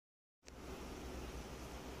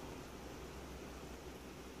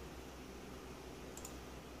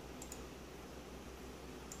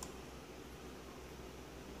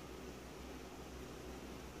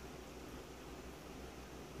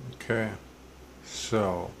Okay,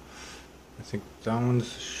 so I think that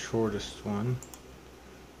one's the shortest one.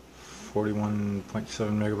 41.7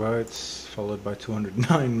 megabytes, followed by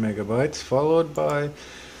 209 megabytes, followed by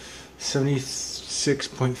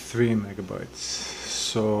 76.3 megabytes.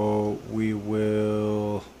 So we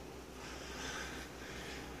will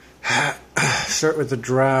start with the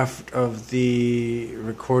draft of the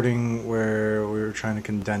recording where we were trying to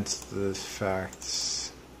condense the facts.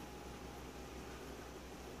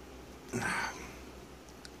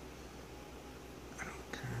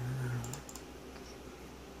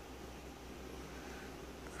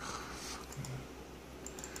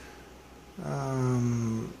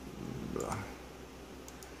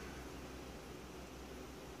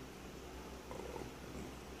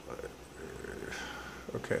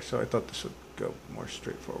 Okay, so I thought this would go more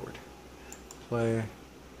straightforward. Play.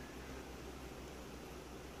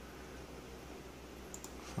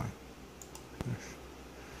 Fine.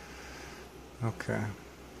 Okay.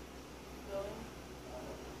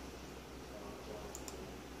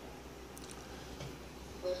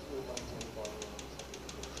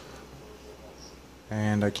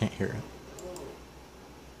 And I can't hear it.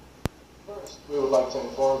 First, we would like to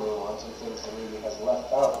inform you on some things the media has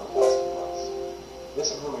left out in the past few months.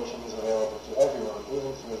 This information is available to everyone,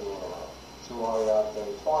 even through the internet. So while you're out there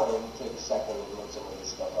plotting, take a second and look some of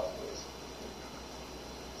this stuff up, please.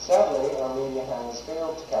 Sadly, our media has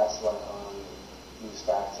failed to cast light on these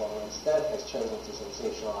facts and instead has chosen to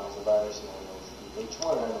sensationalize a virus known as the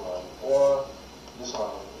H1-N1 or the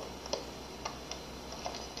swine flu.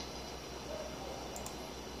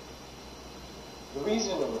 The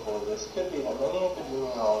reasoning for this could be that many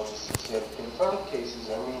epidemiologists have said confirmed cases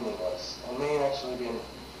are meaningless and may actually be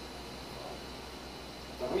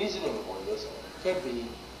The reasoning for this could be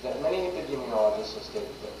that many epidemiologists have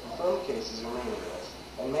stated that confirmed cases are meaningless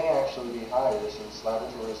and may actually be higher since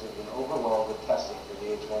laboratories have been overwhelmed with testing for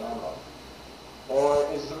the H1N1. Or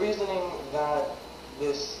is the reasoning that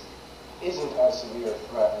this isn't as severe a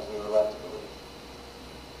threat as we were led to believe?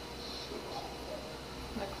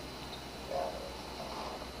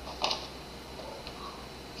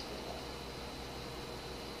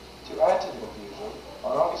 To add to the confusion,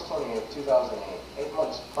 on August 28, 2008, 8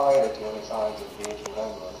 months prior to any signs of the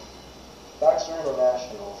H1N1, Baxter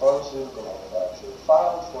International, pharmaceutical manufacturer,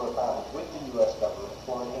 filed for a patent with the U.S. government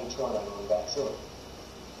for an H1N1 vaccine.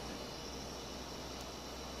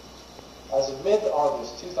 As of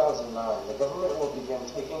mid-August 2009, the government will begin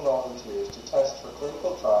taking volunteers to test for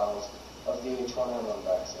clinical trials of the H1N1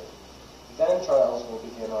 vaccine. Then trials will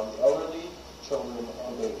begin on the elderly, children,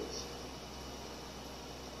 and babies.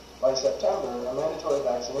 By September, a mandatory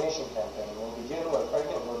vaccination campaign will begin where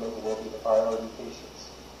pregnant women will be the priority patients.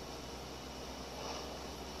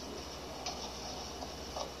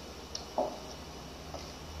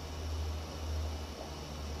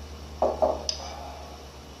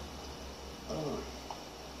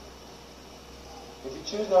 If you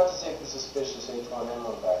choose not to take the suspicious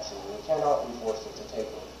H1N1 vaccine, you cannot be forced into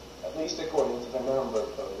taking it, at least according to the Nuremberg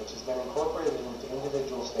Code, which has been incorporated into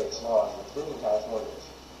individual states' laws, including California's.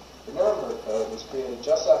 The Nuremberg Code was created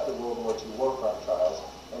just after World War II war crime trials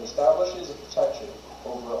and establishes a protection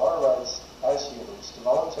over our rights as humans to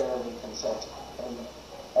voluntarily consent and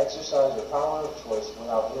exercise our power of choice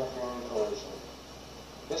without interfering coercion.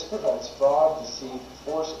 This prevents fraud, deceit,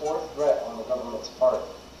 force, or threat on the government's part.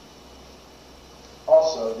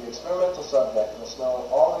 Also, the experimental subject must know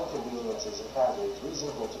all inconveniences and hazards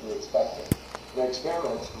reasonable to be expected. The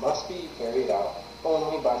experiments must be carried out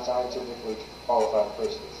only by scientifically qualified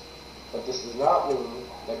persons. But this does not mean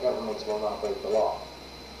that governments will not break the law.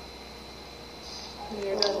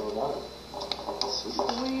 You're done. Sweet.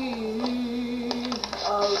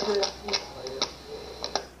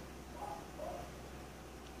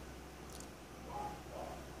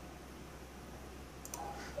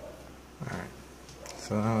 Alright.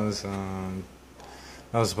 So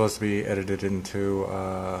that was supposed to be edited into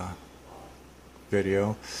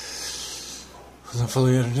video. Wasn't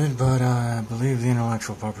fully edited, but I believe the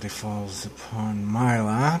intellectual property falls upon my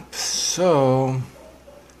lap. So,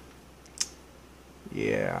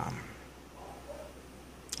 yeah.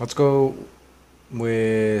 Let's go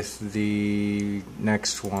with the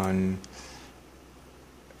next one,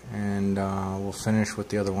 and we'll finish with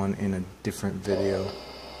the other one in a different video.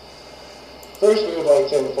 First, we would like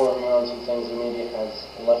to inform you on some things the media has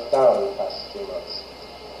left out in the past few months.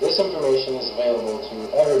 This information is available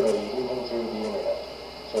to everybody, even through the internet.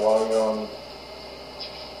 So while you're on...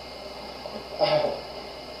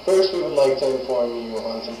 First, we would like to inform you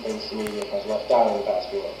on some things the media has left out in the past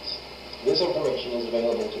few months. This information is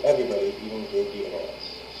available to everybody, even through the internet.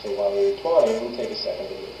 So while you're twatting, take a second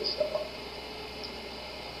to look this stuff up.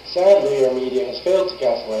 Sadly, our media has failed to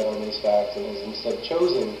cast light on these facts and has instead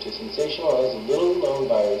chosen to sensationalize a little-known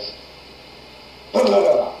virus.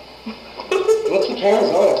 What's the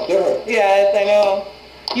camera's on? It's different. Yes, I know.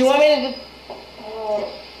 You want me to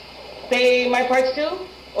just say my parts too?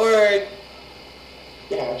 Or...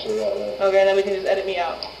 Yeah, actually, yeah. Okay, then we can just edit me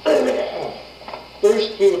out.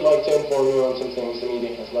 First, we would like to inform you on some things the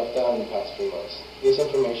media has left out in the past few months. This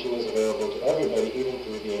information is available to everybody, even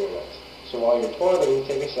through the internet. So while you're toiling,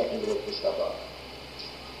 take a second to look this stuff up.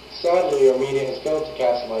 Sadly, our media has failed to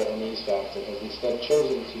cast light on these facts and has instead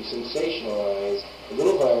chosen to sensationalize a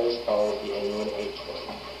little virus called the N1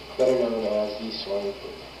 H1, better known as the swine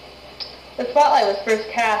flu. The spotlight was first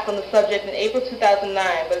cast on the subject in April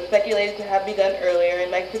 2009, but is speculated to have begun earlier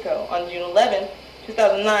in Mexico. On June 11,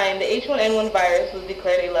 2009, the H1N1 virus was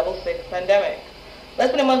declared a level 6 pandemic.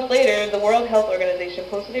 Less than a month later, the World Health Organization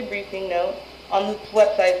posted a briefing note on its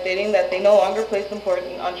website stating that they no longer place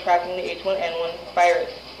importance on tracking the H1N1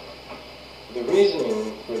 virus. The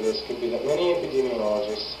reasoning for this could be that many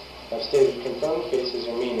epidemiologists have stated confirmed cases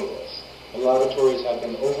are meaningless, and laboratories have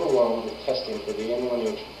been overwhelmed with testing for the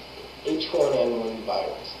H1N1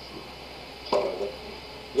 virus.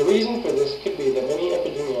 The reason for this could be that many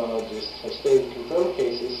epidemiologists have stated confirmed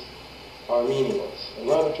cases are meaningless, and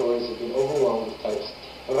laboratories have been overwhelmed with tests.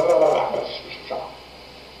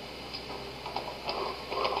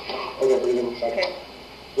 Okay, breathing. Okay.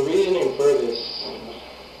 The reasoning for this...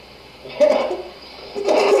 I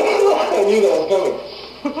knew that was coming.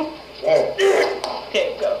 Alright.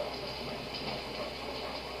 Okay, go.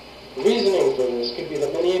 The reasoning for this could be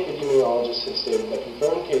that many epidemiologists have stated that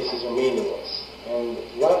confirmed cases are meaningless, and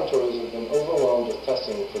laboratories have been overwhelmed with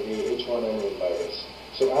testing for the H1N1 virus,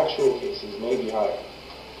 so actual cases may be higher.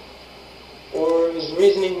 Or is the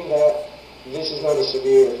reasoning that this is not a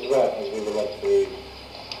severe threat as we would like to believe?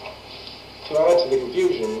 To add to the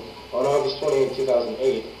confusion, on August 28,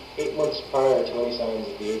 2008, 8 months prior to any signs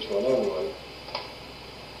of the H1N1,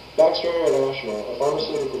 Baxter International, a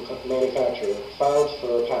pharmaceutical manufacturer, filed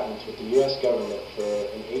for a patent with the U.S. government for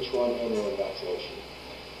an H1N1 vaccination.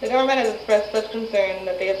 The government has expressed such concern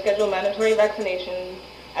that they have scheduled mandatory vaccinations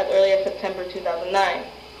as early as September 2009.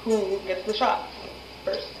 Who gets the shot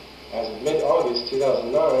first? As of mid-August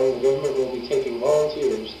 2009, the government will be taking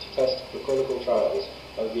volunteers to test for clinical trials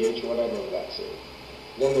of the H1N1 vaccine.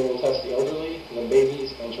 Then they will test the elderly, then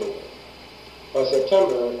babies, and children. By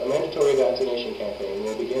September, a mandatory vaccination campaign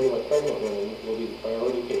will begin where pregnant women will be the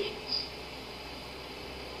priority patients.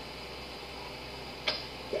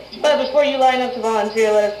 But before you line up to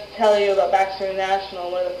volunteer, let us tell you about Baxter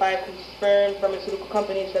International, one of the 5 confirmed pharmaceutical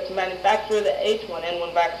companies set to manufacture the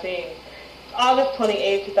H1N1 vaccine. August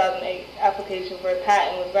 28, 2008, application for a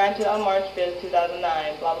patent was granted on March 5,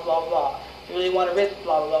 2009, blah, blah, blah, blah. You really want to risk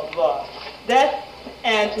blah, blah, blah, blah. Death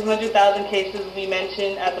and 200,000 cases we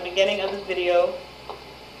mentioned at the beginning of this video,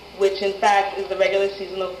 which in fact is the regular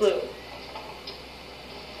seasonal flu.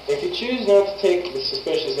 If you choose not to take the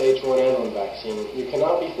suspicious H1N1 vaccine, you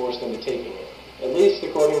cannot be forced into taking it, at least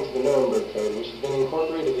according to the Nuremberg Code, which has been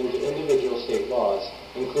incorporated into individual state laws,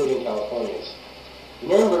 including California's. The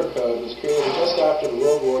Nuremberg Code was created just after the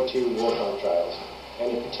World War II war crime trials,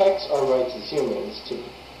 and it protects our rights as humans to...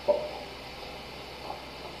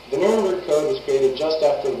 The Nuremberg Code was created just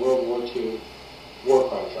after the World War II war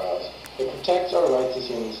crime trials. It protects our rights as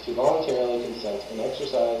humans to voluntarily consent and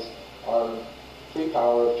exercise our free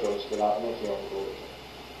power of choice without interfering with religion.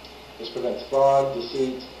 This prevents fraud,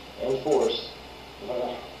 deceit, and force.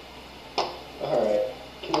 Alright,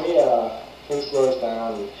 can we slow us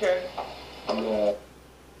down? Sure. Alright.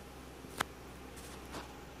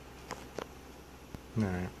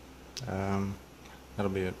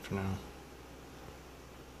 That'll be it for now.